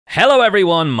Hello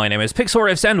everyone, my name is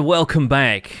Pixlriffs and welcome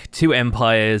back to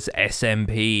Empires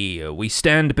SMP. We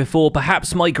stand before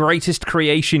perhaps my greatest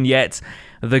creation yet,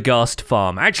 the Ghast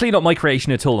Farm. Actually not my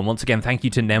creation at all, and once again thank you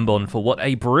to Nembon for what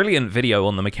a brilliant video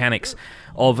on the mechanics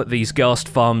of these Ghast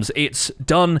Farms. It's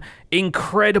done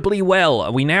incredibly well.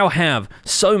 We now have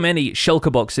so many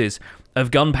shulker boxes of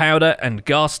gunpowder and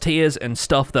ghast tears and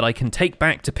stuff that I can take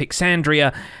back to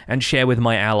Pixandria and share with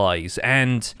my allies.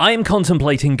 And I am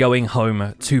contemplating going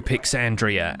home to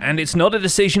Pixandria, and it's not a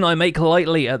decision I make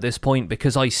lightly at this point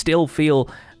because I still feel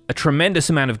a tremendous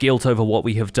amount of guilt over what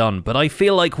we have done, but I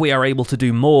feel like we are able to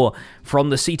do more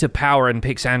from the seat of power in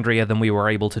Pixandria than we were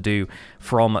able to do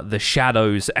from the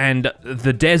shadows, and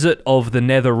the desert of the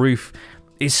Nether roof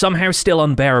is somehow still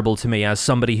unbearable to me as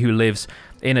somebody who lives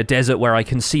in a desert where I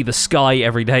can see the sky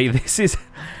every day. This is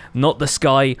not the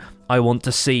sky I want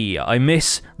to see. I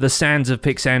miss the sands of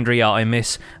Pixandria. I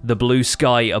miss the blue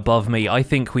sky above me. I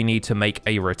think we need to make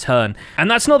a return. And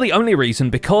that's not the only reason,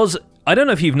 because I don't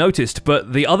know if you've noticed,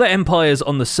 but the other empires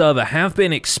on the server have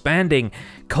been expanding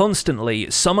constantly.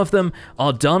 Some of them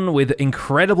are done with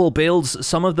incredible builds.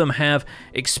 Some of them have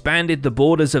expanded the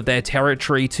borders of their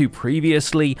territory to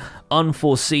previously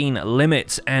unforeseen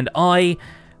limits. And I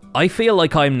feel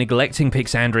like I'm neglecting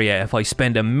Pixandria if I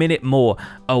spend a minute more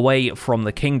away from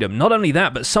the kingdom. Not only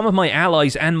that, but some of my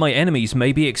allies and my enemies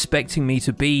may be expecting me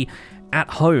to be at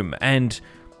home. And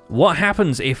what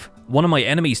happens if one of my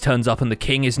enemies turns up and the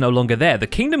king is no longer there? The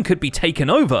kingdom could be taken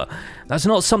over. That's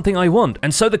not something I want.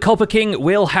 And so the Copper King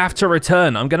will have to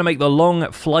return. I'm going to make the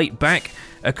long flight back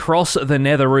across the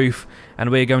Nether roof,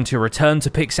 and we're going to return to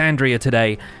Pixandria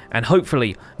today and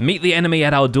hopefully meet the enemy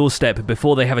at our doorstep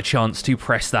before they have a chance to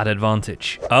press that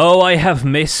advantage. Oh, I have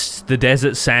missed the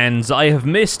desert sands. I have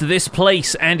missed this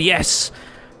place, and yes,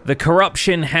 the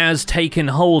corruption has taken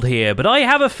hold here, but I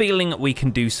have a feeling we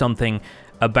can do something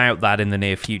about that in the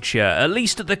near future. At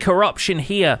least the corruption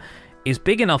here is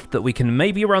big enough that we can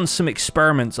maybe run some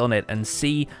experiments on it and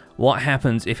see what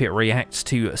happens if it reacts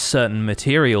to certain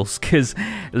materials, because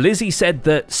Lizzie said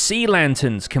that sea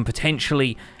lanterns can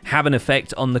potentially have an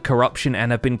effect on the corruption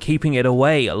and have been keeping it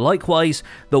away. Likewise,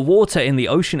 the water in the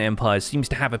ocean empires seems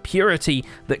to have a purity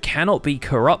that cannot be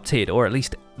corrupted, or at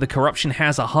least the corruption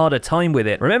has a harder time with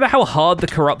it. Remember how hard the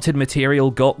corrupted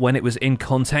material got when it was in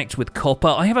contact with copper?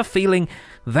 I have a feeling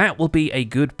that will be a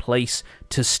good place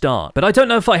to start. But I don't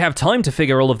know if I have time to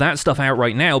figure all of that stuff out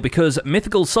right now, because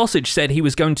Mythical Sausage said he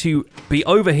was going to be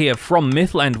over here from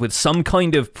Mythland with some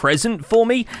kind of present for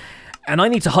me, and I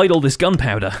need to hide all this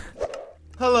gunpowder.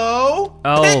 Hello?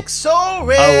 Oh.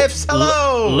 Pixlriffs,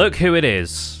 hello! Look who it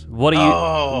is. What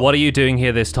are you doing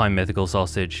here this time, Mythical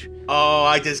Sausage? Oh,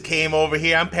 I just came over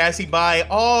here. I'm passing by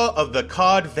all of the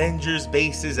COD Vengers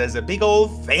bases as a big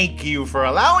old thank you for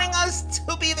allowing us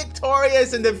to be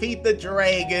victorious and defeat the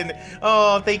dragon.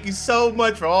 Oh, thank you so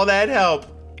much for all that help.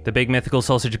 The big Mythical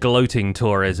Sausage gloating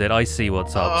tour, is it? I see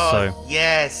what's up, so...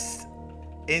 Yes.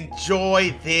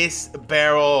 Enjoy this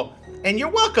barrel. And you're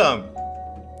welcome.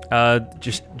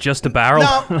 Just a barrel?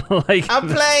 No, like... I'm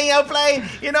playing.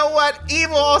 You know what?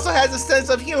 Evil also has a sense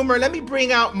of humor. Let me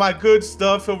bring out my good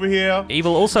stuff over here.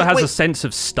 Evil also has a sense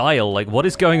of style. Like, what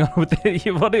is going on with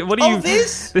it? What are you...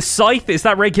 this? The scythe? Is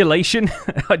that regulation?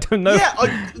 I don't know. Yeah,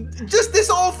 just this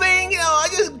whole thing, I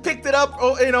just picked it up,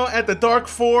 at the Dark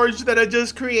Forge that I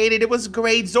just created. It was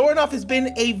great. Zornoff has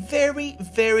been a very,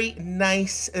 very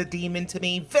nice demon to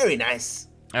me. Very nice.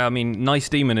 I mean, nice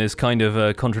demon is kind of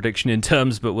a contradiction in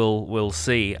terms, but we'll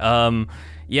see.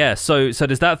 Yeah, so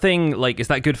does that thing, like, is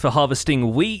that good for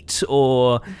harvesting wheat,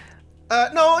 or...?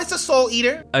 No, it's a soul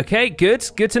eater. Okay, good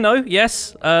to know,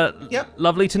 yes. Yep.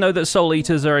 Lovely to know that soul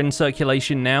eaters are in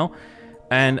circulation now.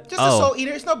 And, just a soul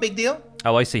eater, it's no big deal.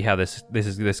 Oh, I see how this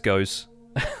goes.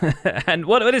 And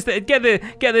what is that?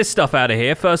 Get this stuff out of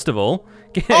here, first of all.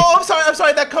 Oh, I'm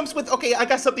sorry, that comes with, okay, I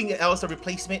got something else, a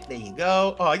replacement. There you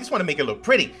go. Oh, I just want to make it look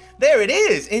pretty. There it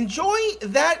is. Enjoy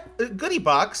that goodie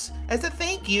box as a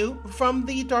thank you from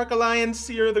the Dark Alliance.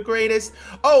 You're the greatest.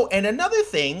 Oh, and another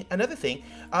thing,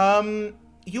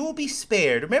 you will be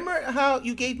spared. Remember how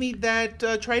you gave me that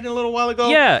trident a little while ago?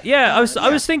 Yeah, I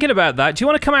was thinking about that. Do you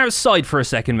want to come outside for a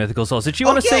second, Mythical Sausage? Do you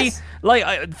want to see,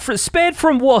 like, spared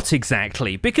from what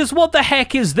exactly? Because what the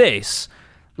heck is this?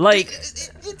 Like,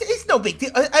 it's no big deal.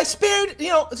 I spared,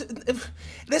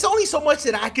 there's only so much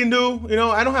that I can do.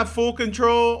 I don't have full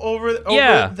control over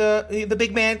the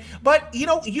big man. But,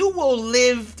 you will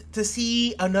live to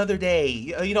see another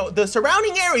day. You know, the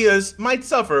surrounding areas might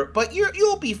suffer, but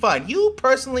you'll be fine. You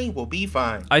personally will be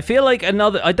fine. I feel like I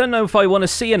don't know if I want to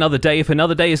see another day, if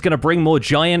another day is going to bring more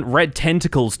giant red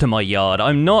tentacles to my yard.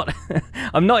 I'm not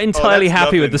entirely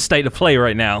happy with the state of play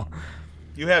right now.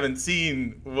 You haven't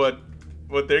seen what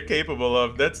they're capable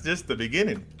of. That's just the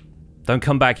beginning. Don't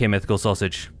come back here, Mythical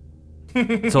Sausage.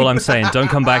 That's all I'm saying. Don't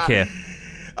come back here.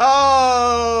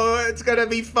 Oh, it's gonna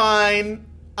be fine.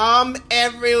 I'm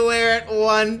everywhere at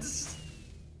once.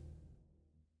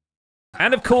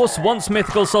 And of course, once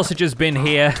Mythical Sausage has been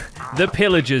here, the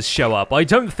pillagers show up. I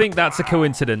don't think that's a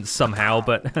coincidence somehow,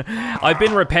 but I've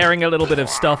been repairing a little bit of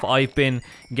stuff. I've been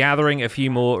gathering a few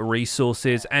more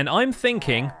resources, and I'm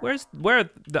thinking, where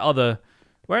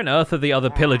on earth are the other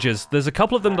pillagers? There's a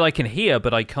couple of them that I can hear,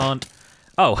 but I can't...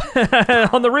 Oh,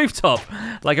 on the rooftop,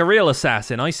 like a real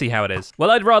assassin. I see how it is.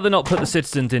 Well, I'd rather not put the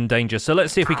citizens in danger, so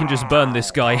let's see if we can just burn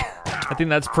this guy. I think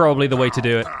that's probably the way to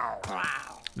do it.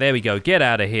 There we go. Get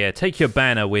out of here. Take your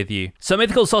banner with you. So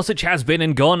Mythical Sausage has been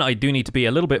and gone. I do need to be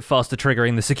a little bit faster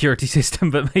triggering the security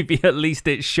system, but maybe at least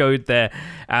it showed there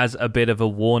as a bit of a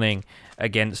warning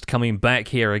against coming back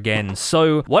here again.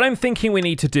 So what I'm thinking we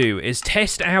need to do is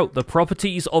test out the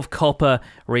properties of copper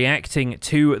reacting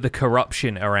to the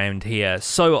corruption around here.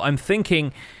 So I'm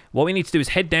thinking what we need to do is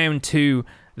head down to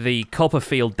the copper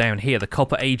field down here, the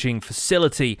copper aging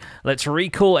facility. Let's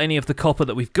recall any of the copper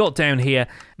that we've got down here,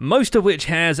 most of which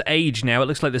has aged now. It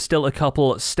looks like there's still a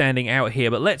couple standing out here,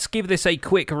 but let's give this a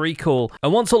quick recall.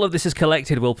 And once all of this is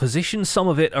collected, we'll position some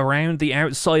of it around the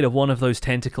outside of one of those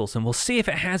tentacles, and we'll see if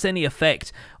it has any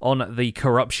effect on the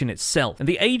corruption itself. And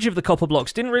the age of the copper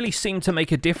blocks didn't really seem to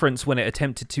make a difference when it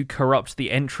attempted to corrupt the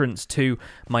entrance to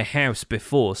my house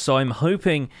before, so I'm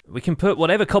hoping we can put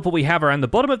whatever copper we have around the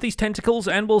bottom of these tentacles,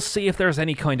 and we'll see if there's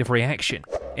any kind of reaction.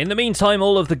 In the meantime,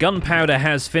 all of the gunpowder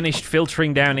has finished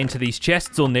filtering down into these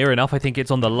chests, or near enough. I think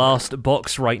it's on the last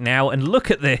box right now, and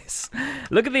look at this.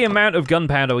 Look at the amount of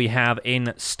gunpowder we have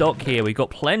in stock here. We've got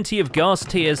plenty of gas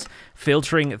tiers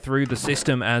filtering through the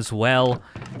system as well.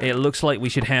 It looks like we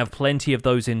should have plenty of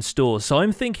those in store, so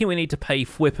I'm thinking we need to pay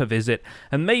Fwip a visit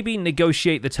and maybe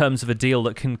negotiate the terms of a deal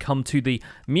that can come to the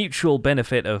mutual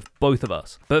benefit of both of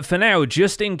us. But for now,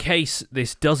 just in case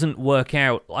this doesn't work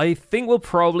out, I think we'll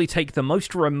probably take the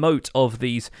most remote of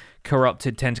these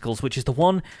corrupted tentacles, which is the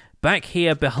one back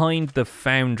here behind the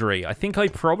foundry. I think I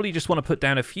probably just want to put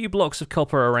down a few blocks of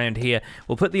copper around here.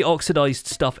 We'll put the oxidized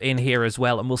stuff in here as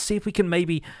well, and we'll see if we can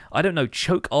maybe, I don't know,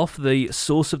 choke off the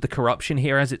source of the corruption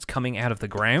here as it's coming out of the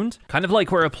ground. Kind of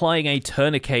like we're applying a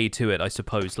tourniquet to it, I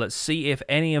suppose. Let's see if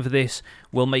any of this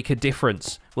will make a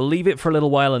difference. We'll leave it for a little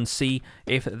while and see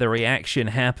if the reaction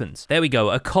happens. There we go,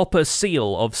 a copper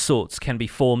seal of sorts can be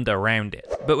formed around it.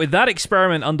 But with that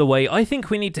experiment underway, I think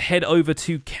we need to head over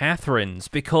to Catherine's,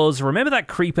 because remember that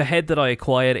creeper head that I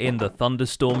acquired in the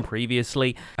thunderstorm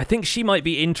previously? I think she might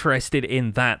be interested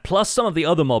in that, plus some of the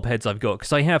other mob heads I've got,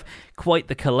 because I have quite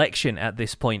the collection at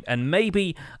this point, and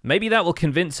maybe that will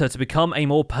convince her to become a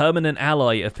more permanent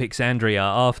ally of Pixandria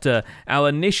after our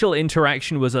initial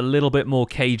interaction was a little bit more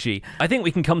cagey. I think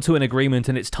we can come to an agreement,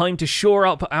 and it's time to shore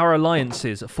up our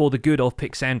alliances for the good of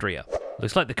Pixandria.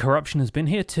 Looks like the corruption has been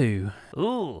here too.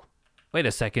 Ooh, wait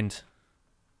a second.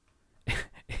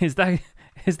 Is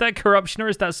that corruption or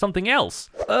is that something else?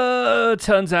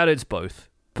 Turns out it's both.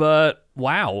 But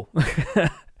wow.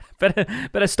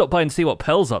 Better stop by and see what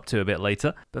Pearl's up to a bit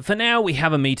later. But for now, we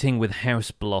have a meeting with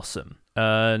House Blossom.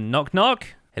 Knock knock?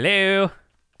 Hello?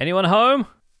 Anyone home?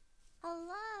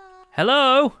 Hello?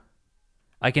 Hello?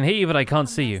 I can hear you, but I can't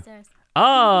see you.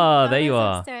 Ah, there you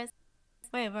are. Upstairs.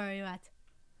 Wait, where are you at?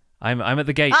 I'm at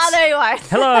the gates. Ah, there you are.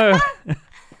 Hello.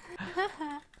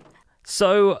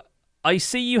 So, I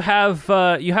see you have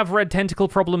red tentacle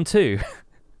problem too.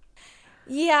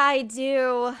 Yeah, I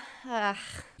do. Ugh,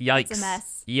 Yikes. it's a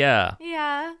mess. Yeah.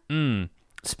 Yeah.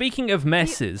 Speaking of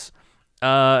messes,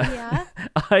 Yeah.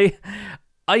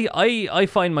 I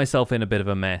find myself in a bit of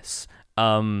a mess.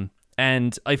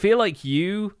 And I feel like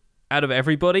you, out of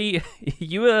everybody,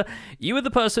 you were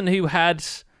the person who had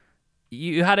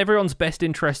everyone's best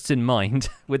interests in mind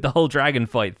with the whole dragon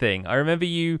fight thing. I remember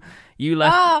you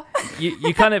left. Oh.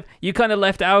 you kind of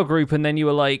left our group, and then you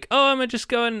were like, "Oh, I'm gonna just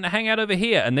go and hang out over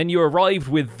here." And then you arrived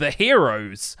with the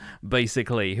heroes,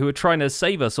 basically, who were trying to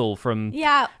save us all from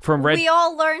red. We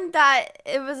all learned that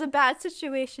it was a bad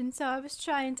situation, so I was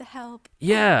trying to help.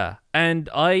 Yeah, and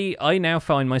I now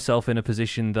find myself in a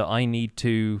position that I need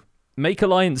to make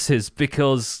alliances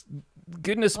because,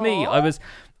 goodness me,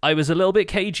 I was a little bit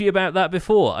cagey about that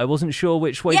before. I wasn't sure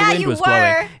which way the wind was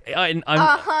blowing.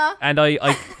 And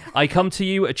I come to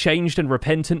you a changed and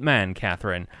repentant man,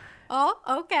 Catherine. Oh,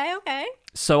 okay, okay.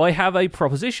 So I have a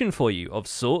proposition for you of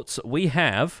sorts. We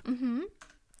have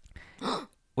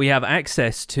we have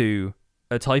access to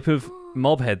a type of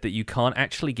mob head that you can't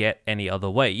actually get any other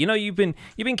way. You know, you've been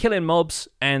killing mobs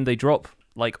and they drop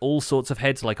like all sorts of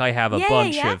heads. Like I have a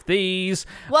bunch of these.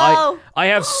 Whoa. I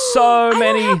have so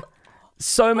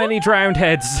many drowned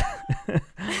heads. That's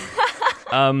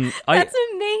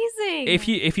amazing.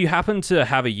 If you happen to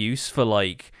have a use for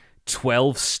like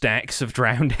 12 stacks of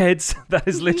drowned heads, that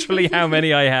is literally how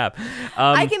many I have.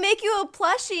 I can make you a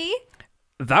plushie.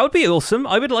 That would be awesome.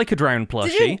 I would like a drowned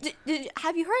plushie.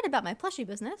 Have you heard about my plushie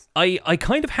business? I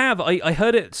kind of have. I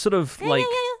heard it sort of Yeah. like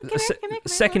Come here.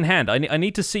 secondhand. I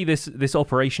need to see this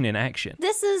operation in action.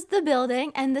 This is the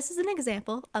building, and this is an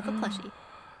example of a plushie.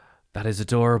 That is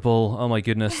adorable. Oh my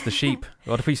goodness, the sheep.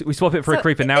 What if we swap it for a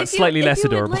creeper? Now it's slightly less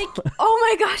adorable.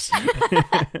 Oh my gosh.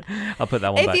 I'll put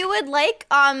that one back. If you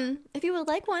would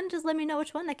like one, just let me know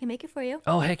which one. I can make it for you.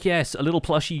 Oh heck yes, a little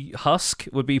plushy husk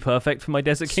would be perfect for my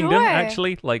desert kingdom. Sure.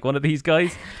 Actually, like one of these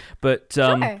guys. But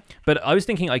Sure. but I was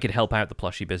thinking I could help out the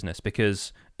plushie business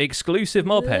because exclusive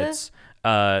mob heads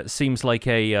seems like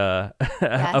a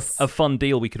fun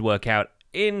deal we could work out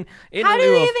in. How do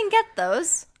you even get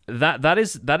those? That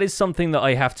is something that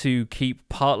I have to keep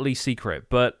partly secret.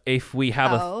 But if we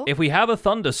have a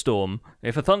thunderstorm,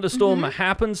 if a thunderstorm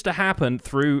happens to happen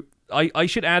through, I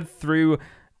should add through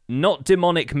not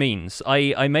demonic means.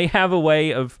 I may have a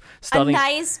way of starting a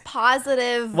nice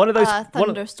positive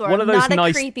thunderstorm, one of those not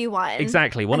nice, a creepy one.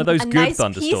 Exactly, one of those good nice,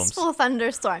 thunderstorms. Peaceful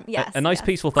thunderstorm. Yes, a nice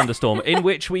peaceful thunderstorm in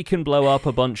which we can blow up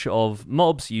a bunch of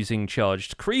mobs using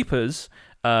charged creepers.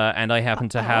 And I happen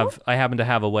to have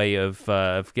a way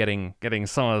of getting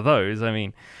some of those. I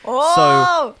mean,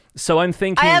 so I'm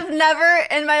thinking. I have never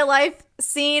in my life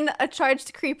seen a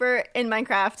charged creeper in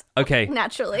Minecraft. Okay,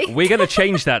 naturally, we're gonna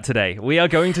change that today. We are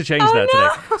going to change that today.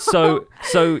 So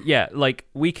yeah, like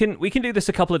we can do this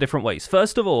a couple of different ways.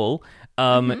 First of all,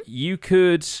 you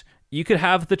could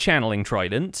have the channeling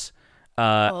trident,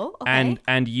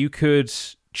 and you could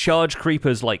charge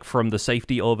creepers like from the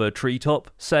safety of a treetop,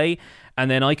 say. And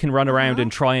then I can run around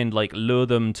and try and like lure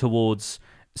them towards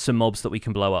some mobs that we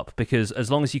can blow up. Because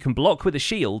as long as you can block with a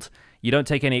shield, you don't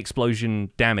take any explosion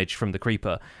damage from the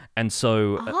creeper. And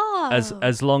so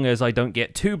as long as I don't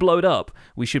get too blowed up,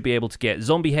 we should be able to get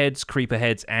zombie heads, creeper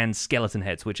heads, and skeleton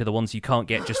heads, which are the ones you can't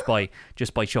get just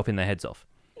by chopping their heads off.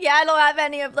 Yeah, I don't have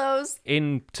any of those.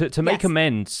 To make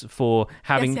amends for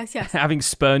having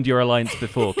spurned your alliance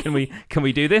before. Can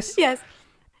we do this? Yes.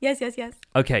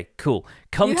 Okay, cool.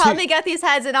 Help me get these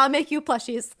heads and I'll make you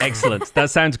plushies. Excellent.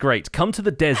 That sounds great. Come to the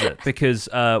desert because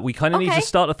we kind of need to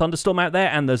start a thunderstorm out there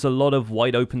and there's a lot of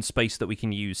wide open space that we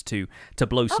can use to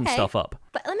blow some stuff up.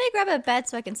 But let me grab a bed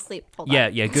so I can sleep. Hold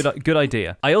on. Yeah, good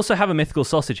idea. I also have a mythical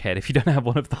sausage head if you don't have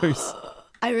one of those.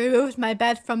 I removed my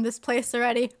bed from this place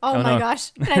already. Oh my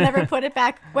gosh. And I never put it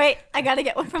back. Wait, I gotta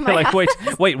get one from my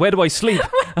house. Wait, where do I sleep?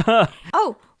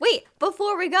 Oh, wait,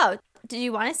 before we go, do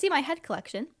you want to see my head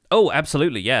collection? Oh,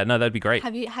 absolutely. Yeah, no, that'd be great.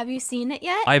 Have you seen it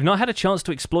yet? I have not had a chance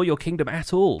to explore your kingdom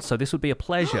at all, so this would be a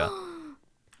pleasure.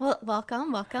 Well,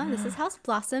 welcome. This is House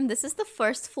Blossom. This is the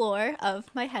first floor of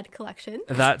my head collection.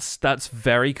 That's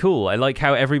very cool. I like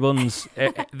how everyone's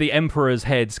the emperor's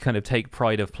heads kind of take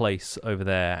pride of place over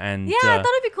there. And yeah, I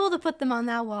thought it'd be cool to put them on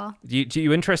that wall.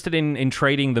 You interested in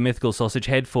trading the mythical sausage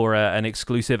head for an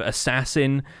exclusive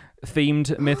assassin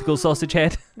themed mythical sausage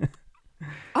head?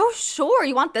 Oh, sure.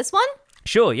 You want this one?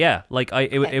 Sure, yeah. Like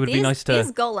it would be nice to.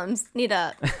 These golems need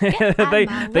a.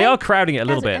 They are crowding it a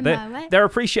little bit. They're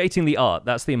appreciating the art.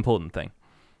 That's the important thing.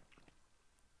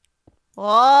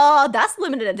 Oh, that's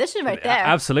limited edition right there.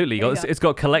 Absolutely, it's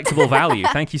got collectible value.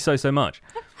 Thank you so much.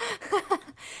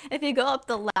 If you go up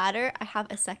the ladder, I have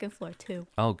a second floor too.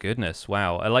 Oh goodness!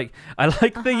 Wow, I like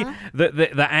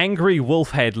the angry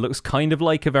wolf head looks kind of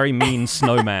like a very mean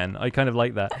snowman. I kind of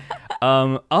like that.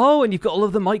 Oh, and you've got all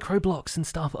of the micro blocks and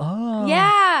stuff. Oh.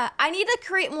 Yeah, I need to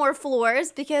create more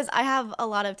floors because I have a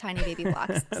lot of tiny baby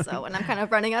blocks. And I'm kind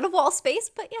of running out of wall space.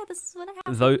 But yeah, this is what I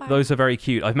have. Those are very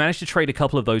cute. I've managed to trade a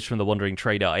couple of those from the Wandering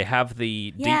Trader. I have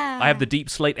the deep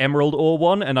slate emerald ore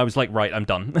one, and I was like, right, I'm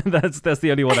done. that's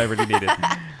the only one I really needed.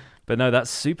 But no, that's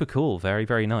super cool. Very,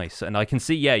 very nice. And I can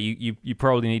see, yeah, you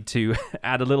probably need to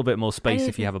add a little bit more space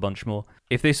if you have a bunch more.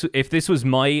 If this was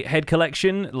my head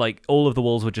collection, like all of the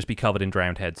walls would just be covered in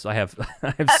drowned heads. I have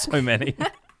so many.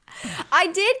 I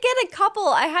did get a couple.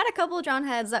 I had a couple of drowned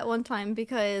heads at one time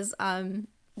because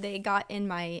they got in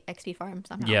my XP farm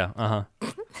somehow. Yeah,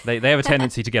 They have a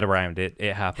tendency to get around.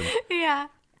 It happened. Yeah.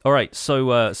 All right,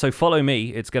 so follow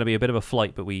me. It's going to be a bit of a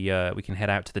flight, but we can head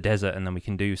out to the desert and then we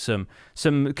can do some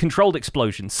controlled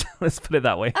explosions. Let's put it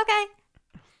that way. Okay.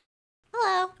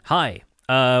 Hello. Hi.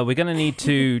 We're going to need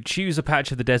to choose a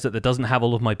patch of the desert that doesn't have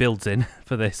all of my builds in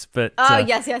for this, but... Oh,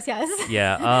 yes.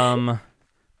 Yeah,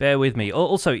 bear with me.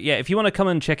 Also, yeah, if you want to come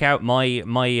and check out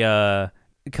my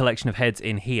collection of heads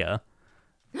in here...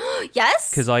 Yes?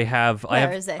 Because I have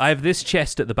is it? I have this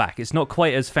chest at the back. It's not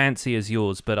quite as fancy as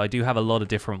yours, but I do have a lot of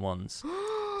different ones.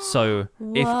 So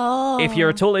if you're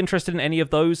at all interested in any of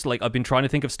those, like I've been trying to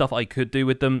think of stuff I could do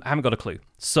with them, I haven't got a clue.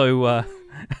 So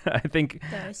I think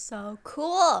they're so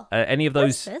cool. any of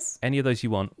those this? any of those you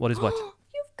want. What is what?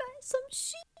 You've got some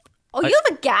sheep. Oh, you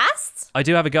have a ghast? I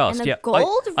do have a ghast. And a yeah,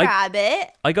 gold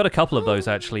rabbit. I got a couple of those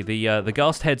actually. The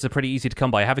ghast heads are pretty easy to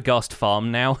come by. I have a ghast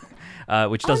farm now.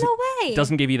 Which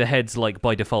doesn't give you the heads like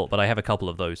by default, but I have a couple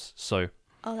of those. So.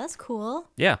 Oh, that's cool.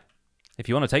 Yeah, if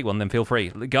you want to take one, then feel free.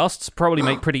 The ghasts probably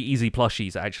make pretty easy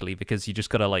plushies actually, because you just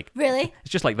gotta like. Really? It's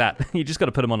just like that. You just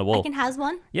gotta put them on a wall. I can has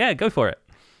one. Yeah, go for it.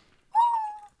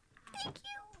 Thank you.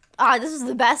 Ah, this is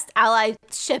the best ally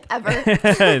ship ever.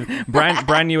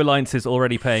 brand new alliances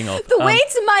already paying off. The way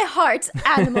to my heart,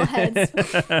 animal heads.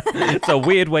 It's a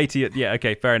weird way to... Yeah,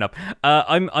 okay, fair enough.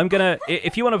 I'm gonna...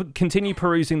 If you want to continue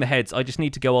perusing the heads, I just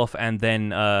need to go off, and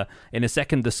then in a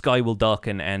second the sky will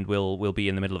darken and we'll be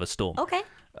in the middle of a storm. Okay.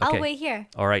 I'll wait here.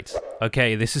 All right.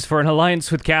 Okay, this is for an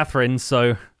alliance with Catherine,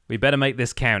 so we better make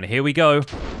this count. Here we go.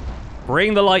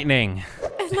 Bring the lightning.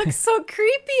 It looks so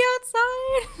creepy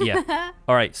outside. Yeah.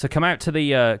 All right. So come out to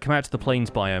the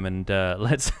plains biome and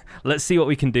let's see what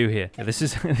we can do here. This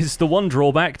is the one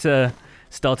drawback to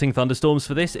starting thunderstorms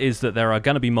for this, is that there are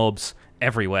gonna be mobs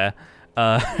everywhere.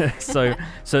 So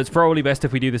it's probably best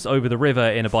if we do this over the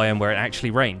river in a biome where it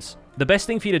actually rains. The best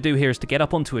thing for you to do here is to get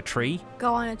up onto a tree.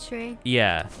 Go on a tree.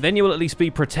 Yeah. Then you will at least be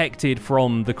protected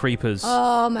from the creepers.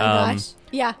 Oh my gosh.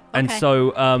 Yeah. Okay. And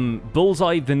so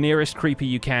bullseye the nearest creeper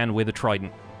you can with a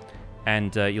trident,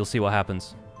 and you'll see what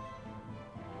happens.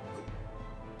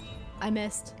 I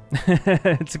missed.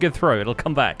 It's a good throw. It'll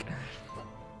come back.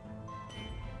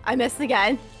 I missed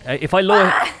again. If I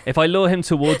lure him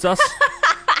towards us.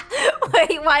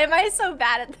 Wait, why am I so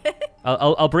bad at this?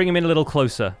 I'll bring him in a little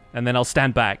closer, and then I'll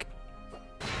stand back.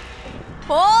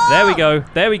 Oh! There we go.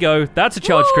 There we go. That's a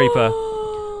charged creeper.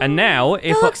 And now,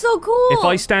 if that looks so cool. If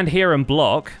I stand here and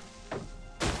block.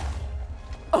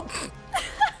 Oh.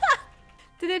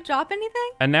 Did it drop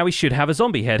anything? And now we should have a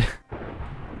zombie head.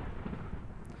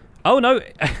 Oh no,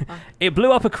 it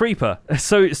blew up a creeper.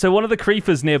 So one of the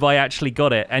creepers nearby actually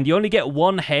got it, and you only get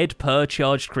one head per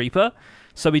charged creeper.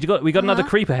 So we got another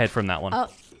creeper head from that one. Oh.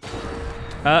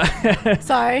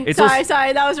 Sorry,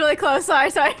 that was really close. Sorry.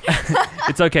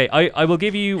 It's okay. I will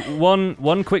give you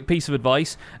one quick piece of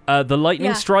advice. The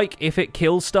lightning strike, if it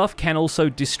kills stuff, can also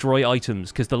destroy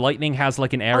items, because the lightning has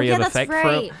like an area of effect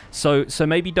for it. So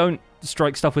maybe don't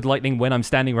strike stuff with lightning when I'm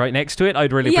standing right next to it.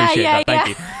 I'd really appreciate that.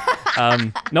 Thank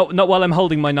you. Not while I'm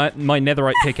holding my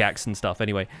netherite pickaxe and stuff.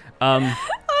 Anyway.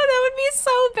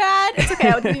 So bad. It's okay,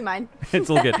 I'll give you mine. It's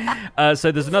all good.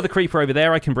 So there's another creeper over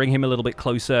there. I can bring him a little bit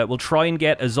closer. We'll try and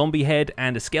get a zombie head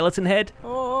and a skeleton head.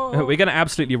 Oh. We're going to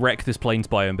absolutely wreck this plains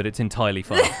biome, but it's entirely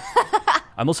fine.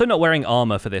 I'm also not wearing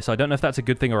armor for this. I don't know if that's a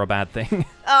good thing or a bad thing.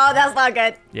 Oh, that's not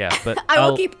good. Yeah, but I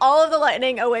will keep all of the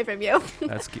lightning away from you.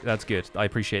 That's good. I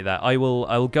appreciate that. I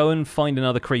will go and find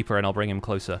another creeper and I'll bring him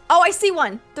closer. Oh, I see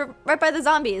one. They're right by the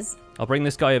zombies. I'll bring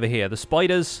this guy over here. The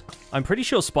spiders, I'm pretty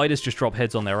sure spiders just drop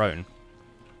heads on their own.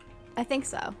 I think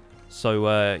so.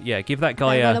 So, yeah, give that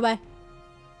guy Run away.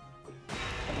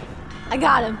 I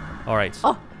got him. All right.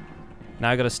 Oh. Now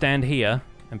I got to stand here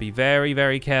and be very,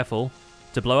 very careful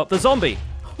to blow up the zombie.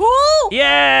 Woo!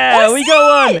 Yeah, we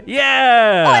got one.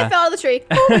 Yeah. Oh, I fell out of the tree.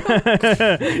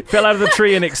 Oh, fell out of the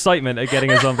tree in excitement at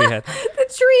getting a zombie head.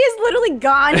 The tree is literally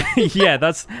gone. Yeah,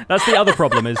 that's the other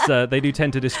problem, is they do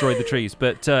tend to destroy the trees.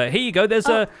 But here you go. There's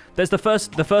the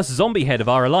first zombie head of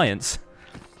our alliance.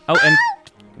 Oh, and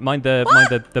mind the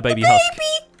baby husk.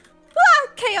 Baby! Ah,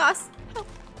 chaos. Oh.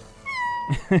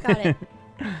 Got it.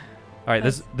 All right,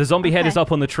 the zombie head is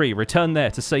up on the tree. Return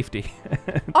there to safety.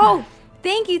 Oh,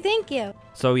 thank you.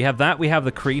 So we have that. We have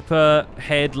the creeper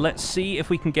head. Let's see if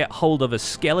we can get hold of a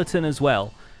skeleton as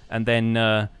well. And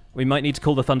then we might need to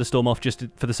call the thunderstorm off just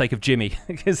for the sake of Jimmy,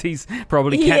 because he's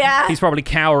probably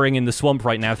cowering in the swamp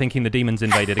right now, thinking the demons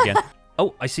invaded again.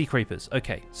 Oh, I see creepers.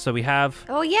 Okay, so we have...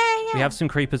 Oh, yeah. We have some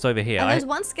creepers over here. And there's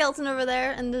one skeleton over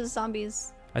there, and there's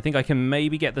zombies. I think I can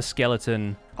maybe get the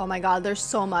skeleton. Oh my god, there's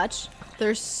so much.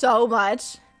 There's so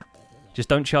much. Just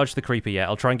don't charge the creeper yet.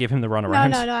 I'll try and give him the run No,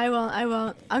 around. no, I won't. I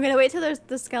won't. I'm gonna wait till there's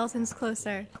the skeleton's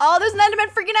closer. Oh, there's an Enderman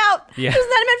freaking out. Yeah. There's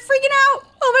an Enderman freaking out.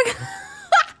 Oh my god.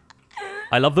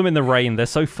 I love them in the rain. They're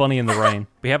so funny in the rain.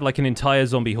 We have like an entire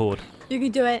zombie horde. You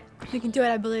can do it. You can do it,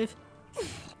 I believe.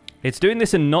 It's doing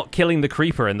this and not killing the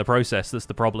creeper in the process. That's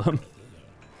the problem.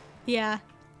 Yeah.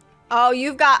 Oh,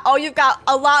 you've got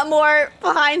a lot more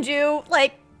behind you.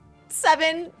 Like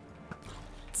 7,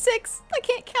 6. I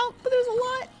can't count, but there's a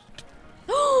lot.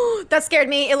 That scared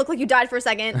me. It looked like you died for a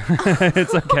second.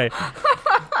 It's okay.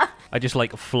 I just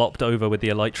like flopped over with the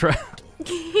elytra.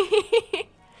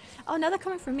 Oh, now they're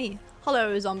coming for me.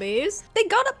 Hello, zombies. They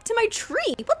got up to my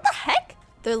tree. What the heck?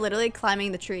 They're literally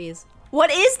climbing the trees. What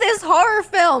is this horror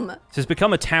film? This has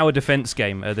become a tower defense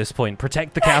game at this point.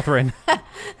 Protect the Catherine.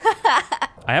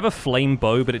 I have a flame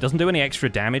bow, but it doesn't do any extra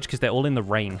damage because they're all in the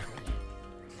rain.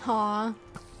 Aw.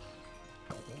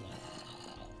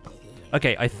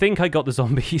 Okay, I think I got the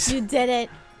zombies. You did it.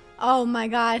 Oh my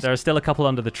gosh. There are still a couple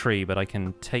under the tree, but I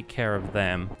can take care of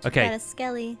them. Okay. Got a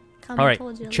skelly. All right.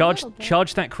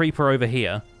 Charge that creeper over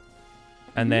here,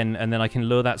 and then I can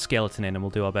lure that skeleton in, and we'll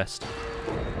do our best.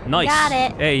 Nice. Got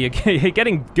it. Hey, you're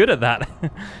getting good at that.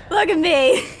 Look at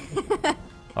me.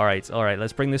 All right.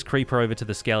 Let's bring this creeper over to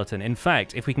the skeleton. In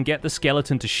fact, if we can get the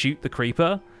skeleton to shoot the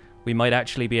creeper, we might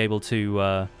actually be able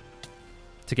to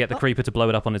get the creeper to blow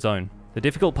it up on its own. The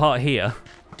difficult part here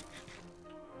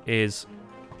is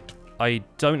I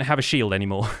don't have a shield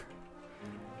anymore.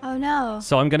 Oh no.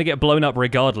 So I'm going to get blown up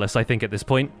regardless, I think, at this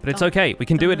point. But it's okay. We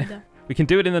can do it. We can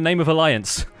do it in the name of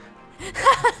Alliance.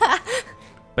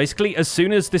 Basically, as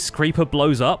soon as this creeper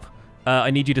blows up,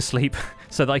 I need you to sleep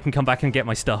so that I can come back and get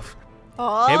my stuff.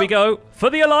 Oh. Here we go. For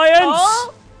the Alliance!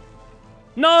 Oh.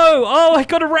 No! Oh, I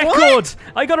got a record! What?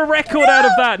 I got a record out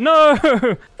of that! No!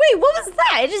 Wait, what was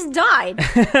that? It just died.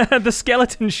 The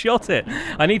skeleton shot it.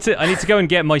 I need to go and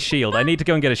get my shield. I need to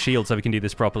go and get a shield so we can do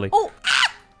this properly. Oh!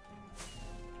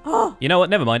 Oh. You know what?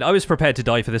 Never mind. I was prepared to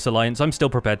die for this alliance. I'm still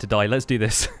prepared to die. Let's do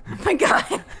this. Oh my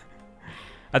god.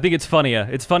 I think it's funnier.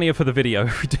 It's funnier for the video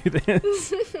if we do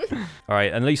this. All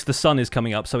right, at least the sun is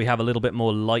coming up, so we have a little bit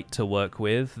more light to work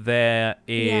with. There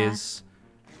is... Yeah.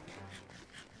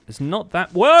 There's not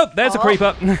that... Whoa! There's a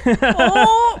creeper.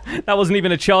 That wasn't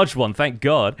even a charged one, thank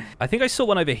God. I think I saw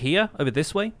one over here, over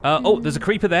this way. Oh, there's a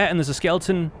creeper there, and there's a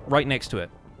skeleton right next to it.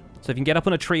 So if you can get up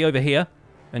on a tree over here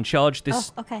and charge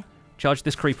this... Oh, okay. Charge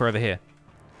this creeper over here.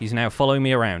 He's now following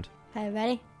me around. Okay,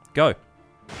 ready? Go.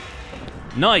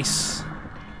 Nice.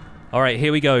 All right,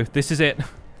 here we go. This is it.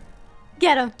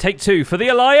 Get him. Take 2 for the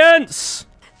Alliance.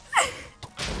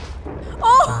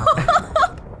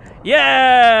 Oh.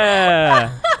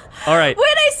 Yeah. All right.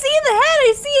 Wait, I see the head.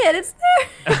 I see it. It's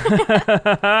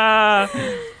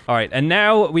there. All right, and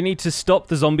now we need to stop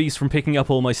the zombies from picking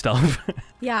up all my stuff.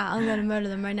 Yeah, I'm gonna murder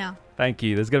them right now. Thank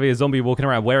you. There's gonna be a zombie walking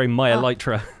around wearing my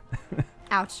elytra.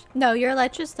 Ouch. No, your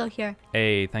elytra's still here.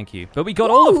 Hey, thank you. But we got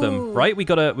all of them, right? We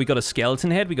got a skeleton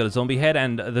head, we got a zombie head,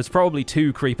 and there's probably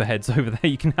 2 creeper heads over there.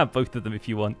 You can have both of them if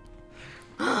you want.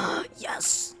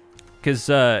 Yes. Because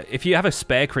if you have a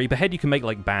spare creeper head, you can make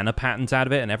like banner patterns out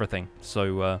of it and everything.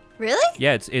 So really?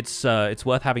 Yeah, it's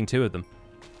worth having 2 of them.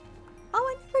 Oh,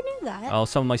 I never knew that. Oh,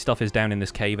 some of my stuff is down in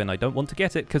this cave, and I don't want to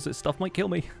get it because its stuff might kill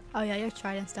me. Oh yeah, your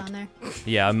trident's down there.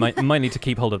 Yeah, I might need to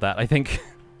keep hold of that, I think.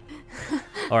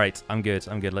 All right, I'm good.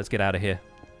 Let's get out of here.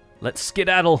 Let's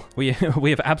skedaddle. We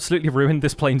have absolutely ruined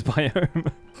this plains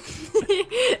biome.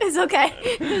 It's okay.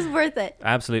 It was worth it.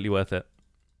 Absolutely worth it.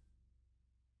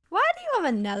 Why do you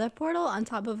have a nether portal on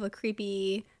top of a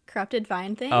creepy corrupted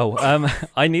vine thing? Oh,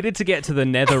 I needed to get to the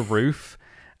nether roof,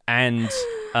 and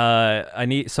I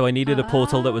needed a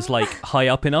portal that was like high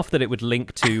up enough that it would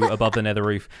link to above the nether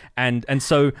roof, and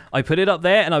so I put it up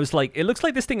there, and I was like, it looks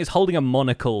like this thing is holding a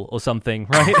monocle or something,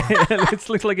 right? It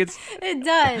looks like it's. It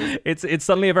does. It's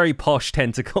suddenly a very posh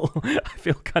tentacle. I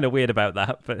feel kind of weird about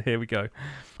that, but here we go.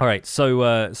 All right,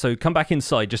 so come back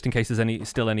inside just in case there's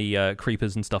still any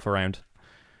creepers and stuff around.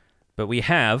 But we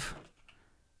have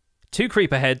 2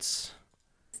 creeper heads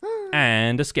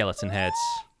and a skeleton head.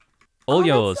 All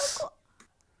yours. So cool.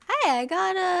 Hey, I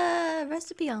got a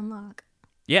recipe unlock.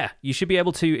 Yeah, you should be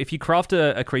able to, if you craft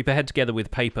a creeper head together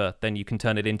with paper, then you can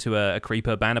turn it into a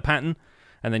creeper banner pattern,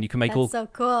 and then you can make all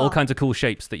kinds of cool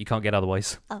shapes that you can't get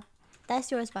otherwise. Oh, That's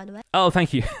yours, by the way. Oh,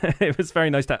 thank you. It was very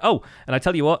nice to... Oh, and I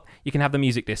tell you what, you can have the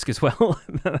music disc as well.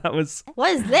 That was...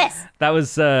 What is this? That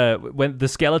was when the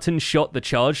skeleton shot the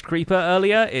charged creeper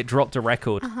earlier, it dropped a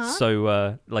record.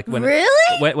 So, like, when...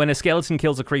 Really? When a skeleton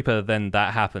kills a creeper, then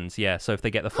that happens, yeah. So if they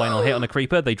get the final hit on a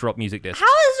creeper, they drop music discs. How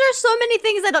is there so many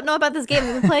things I don't know about this game?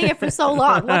 I've been playing it for so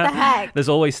long. What the heck? There's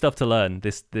always stuff to learn.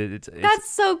 It's That's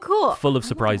so cool. full of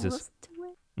surprises.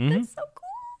 That's so cool.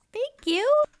 Thank you.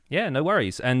 Yeah, no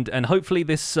worries. And hopefully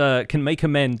this can make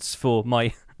amends for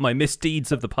my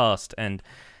misdeeds of the past. And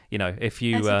you know, if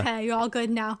you That's okay, you're all good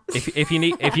now. if you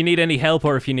need any help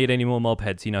or if you need any more mob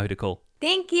heads, you know who to call.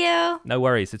 Thank you. No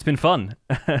worries. It's been fun.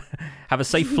 Have a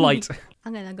safe flight.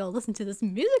 I'm gonna go listen to this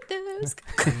music disc.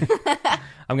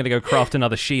 I'm gonna go craft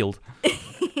another shield.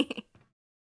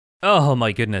 Oh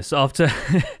my goodness, after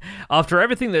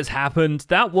everything that's happened,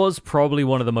 that was probably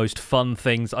one of the most fun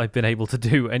things I've been able to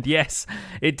do. And yes,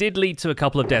 it did lead to a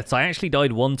couple of deaths. I actually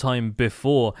died one time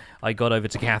before I got over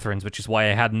to Catherine's, which is why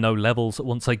I had no levels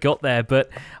once I got there. But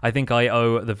I think I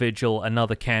owe the Vigil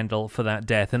another candle for that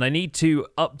death. And I need to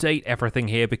update everything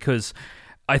here because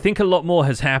I think a lot more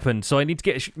has happened. So I need to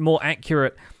get more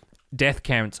accurate death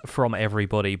count from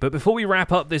everybody. But before we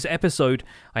wrap up this episode,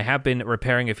 I have been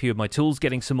repairing a few of my tools,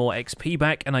 getting some more XP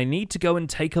back, and I need to go and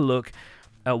take a look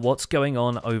at what's going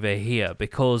on over here,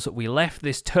 because we left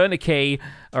this tourniquet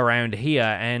around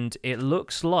here, and it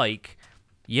looks like,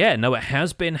 yeah, no, it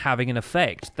has been having an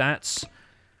effect. That's...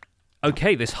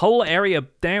 Okay, this whole area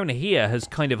down here has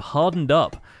kind of hardened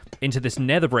up into this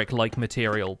nether brick-like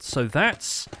material, so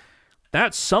that's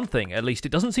something, at least.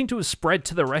 It doesn't seem to have spread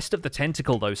to the rest of the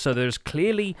tentacle, though, so there's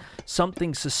clearly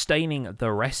something sustaining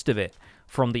the rest of it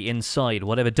from the inside.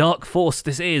 Whatever dark force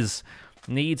this is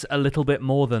needs a little bit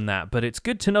more than that, but it's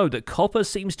good to know that copper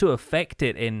seems to affect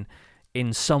it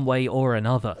in some way or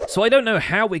another. So I don't know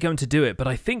how we're going to do it, but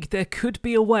I think there could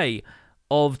be a way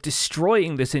of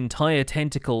destroying this entire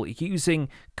tentacle using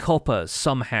copper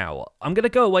somehow. I'm going to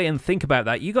go away and think about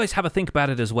that. You guys have a think about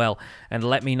it as well, and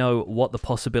let me know what the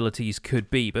possibilities could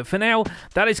be. But for now,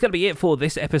 that is going to be it for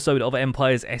this episode of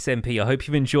Empires SMP. I hope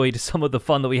you've enjoyed some of the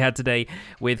fun that we had today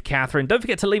with Catherine. Don't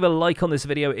forget to leave a like on this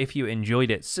video if you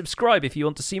enjoyed it. Subscribe if you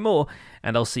want to see more,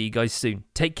 and I'll see you guys soon.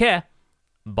 Take care.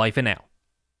 Bye for now.